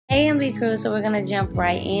A and B crew, so we're gonna jump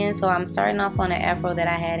right in. So I'm starting off on an afro that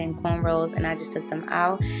I had in cornrows and I just took them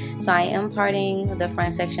out. So I am parting the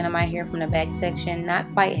front section of my hair from the back section,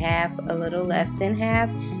 not quite half, a little less than half.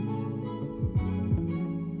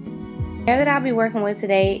 The hair that I'll be working with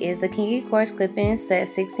today is the Kinky Coarse clip-in set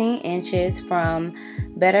 16 inches from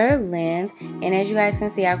BetterLength, and as you guys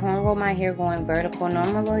can see, I cornroll my hair going vertical.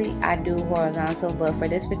 Normally I do horizontal, but for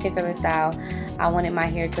this particular style I wanted my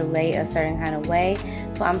hair to lay a certain kind of way.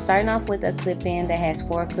 So I'm starting off with a clip-in that has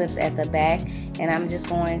 4 clips at the back, and I'm just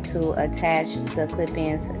going to attach the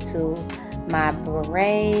clip-ins to my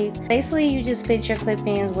braids. Basically, you just fit your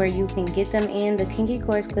clip-ins where you can get them in. The Kinky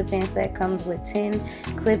Coarse clip-in set comes with 10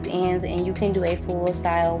 clip-ins, and you can do a full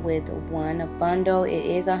style with one bundle. It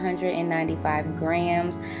is 195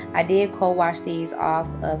 grams. I did co-wash these off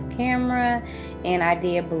of camera, and I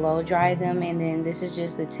did blow dry them, and then this is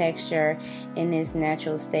just the texture in this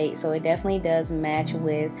natural state. So it definitely does match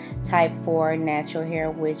with type 4 natural hair,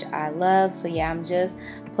 which I love. So yeah, I'm just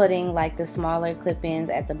putting like the smaller clip-ins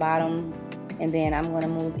at the bottom, and then I'm going to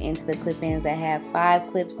move into the clip-ins that have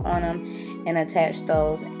 5 clips on them and attach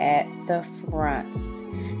those at the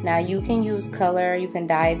front. Now you can use color, you can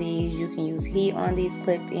dye these, you can use heat on these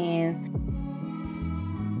clip-ins.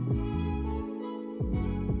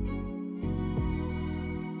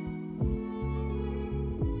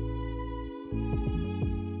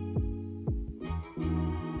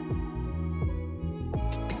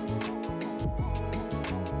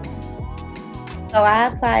 So I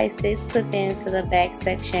applied 6 clip-ins to the back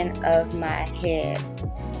section of my head.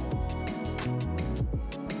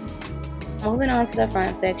 Moving on to the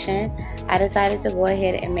front section, I decided to go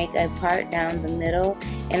ahead and make a part down the middle,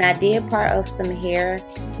 and I did part of some hair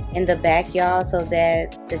in the back, y'all, so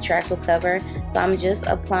that the tracks will cover. So I'm just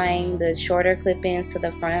applying the shorter clip-ins to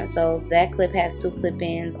the front. So that clip has 2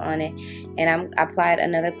 clip-ins on it, and I applied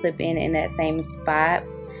another clip-in in that same spot.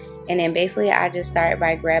 And then basically I just start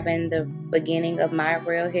by grabbing the beginning of my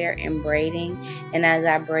real hair and braiding, and as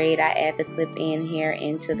I braid I add the clip-in hair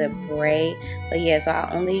into the braid. But yeah, so I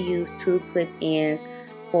only use 2 clip-ins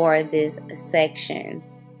for this section.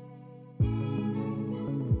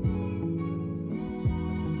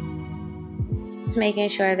 Just making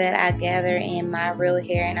sure that I gather in my real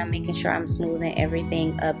hair, and I'm making sure I'm smoothing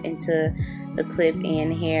everything up into the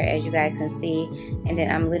clip-in hair, as you guys can see. And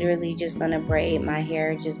then I'm literally just gonna braid my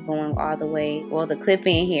hair, just going all the way, well, the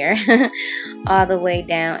clip-in hair all the way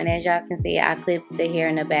down. And as y'all can see, I clipped the hair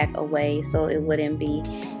in the back away so it wouldn't be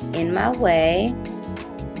in my way.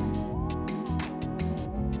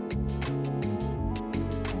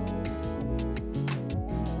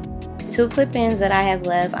 Two clip-ins that I have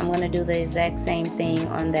left, I'm going to do the exact same thing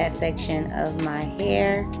on that section of my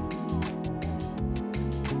hair.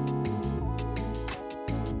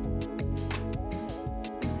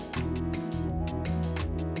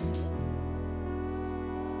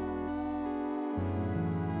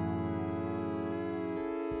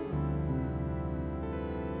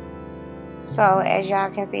 So as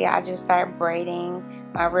y'all can see, I just start braiding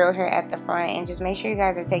my real hair at the front, and just make sure you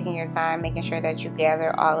guys are taking your time, making sure that you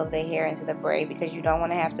gather all of the hair into the braid, because you don't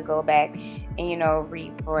want to have to go back and, you know,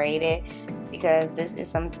 re-braid it, because this is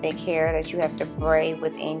some thick hair that you have to braid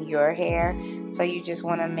within your hair. So you just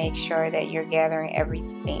want to make sure that you're gathering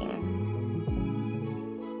everything.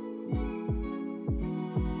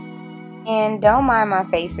 And don't mind my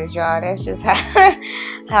faces, y'all. That's just how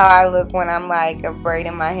I look when I'm like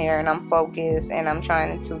braiding my hair and I'm focused and I'm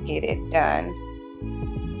trying to get it done.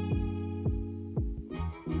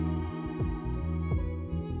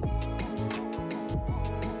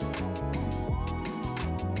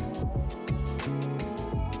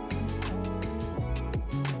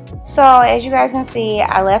 So as you guys can see,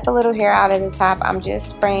 I left a little hair out at the top. I'm just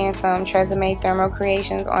spraying some TRESemme Thermal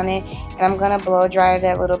Creations on it, and I'm gonna blow dry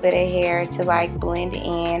that little bit of hair to like blend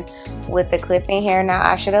in with the clip-in hair. Now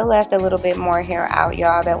I should have left a little bit more hair out,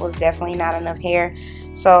 y'all. That was definitely not enough hair,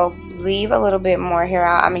 so leave a little bit more hair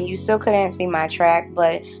out. I mean, you still couldn't see my track,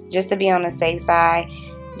 but just to be on the safe side,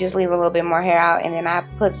 just leave a little bit more hair out. And then I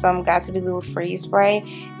put some Got To Be Blue freeze spray,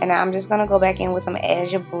 and I'm just gonna go back in with some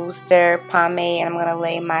edge booster pomade, and I'm gonna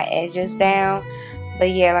lay my edges down. But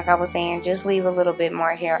yeah, like I was saying, just leave a little bit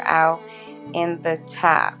more hair out in the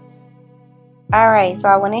top. Alright, so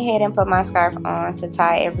I went ahead and put my scarf on to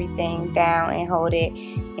tie everything down and hold it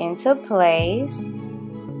into place.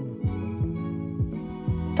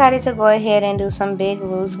 Decided to go ahead and do some big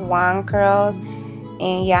loose wand curls.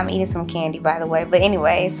 And yeah, I'm eating some candy, by the way. But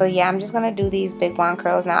anyway, so yeah, I'm just going to do these big wand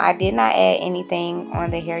curls. Now, I did not add anything on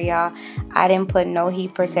the hair, y'all. I didn't put no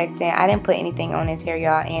heat protectant. I didn't put anything on this hair,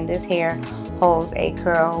 y'all. And this hair holds a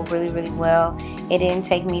curl really, really well. It didn't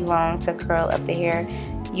take me long to curl up the hair.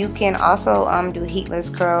 You can also do heatless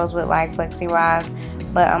curls with like flexi rods.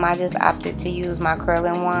 But I just opted to use my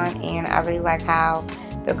curling wand. And I really like how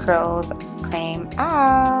the curls came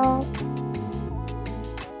out.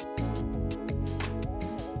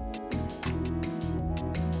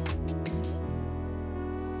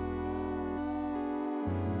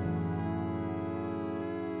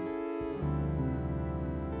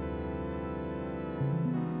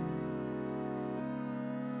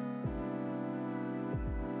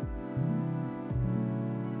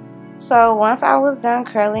 So once I was done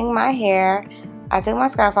curling my hair, I took my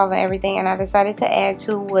scarf off and everything, and I decided to add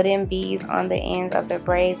 2 wooden beads on the ends of the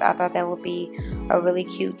braids. I thought that would be a really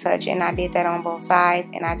cute touch, and I did that on both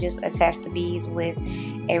sides, and I just attached the beads with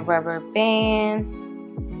a rubber band.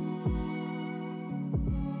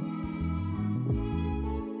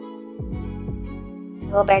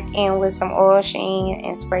 Go back in with some oil sheen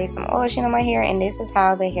and spray some oil sheen on my hair, and this is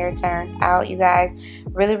how the hair turned out, you guys.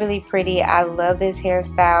 Really, really pretty. I love this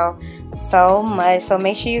hairstyle so much. So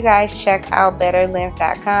make sure you guys check out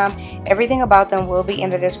BetterLength.com. Everything about them will be in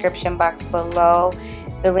the description box below.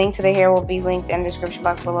 The link to the hair will be linked in the description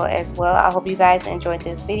box below as well. I hope you guys enjoyed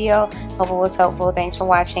this video. Hope it was helpful. Thanks for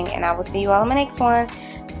watching, and I will see you all in my next one.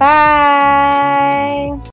 Bye.